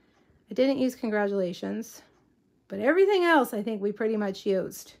 I didn't use congratulations, but everything else I think we pretty much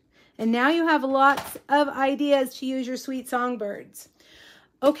used. And now you have lots of ideas to use your sweet songbirds.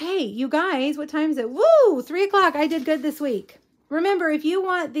 Okay, you guys, what time is it? Woo, 3 o'clock. I did good this week. Remember, if you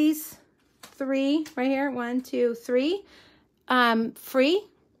want these 3 right here, 1, 2, 3, free,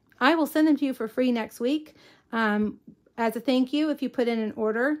 I will send them to you for free next week. As a thank you, if you put in an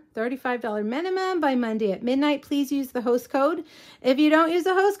order, $35 minimum by Monday at midnight, please use the host code. If you don't use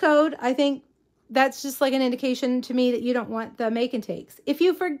the host code, I think that's just like an indication to me that you don't want the make and takes. If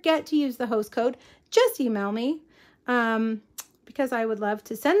you forget to use the host code, just email me. Because I would love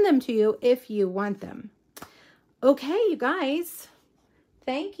to send them to you if you want them. Okay, you guys,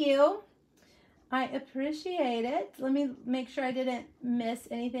 thank you. I appreciate it. Let me make sure I didn't miss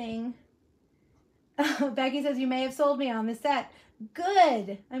anything. Becky says, you may have sold me on the set.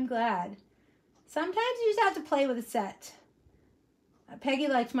 Good, I'm glad. Sometimes you just have to play with a set. Peggy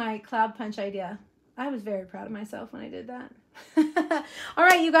liked my cloud punch idea. I was very proud of myself when I did that. All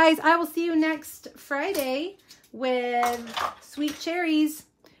right, you guys, I will see you next Friday with sweet cherries.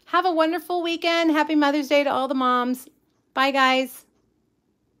 Have a wonderful weekend. Happy Mother's Day to all the moms. Bye, guys.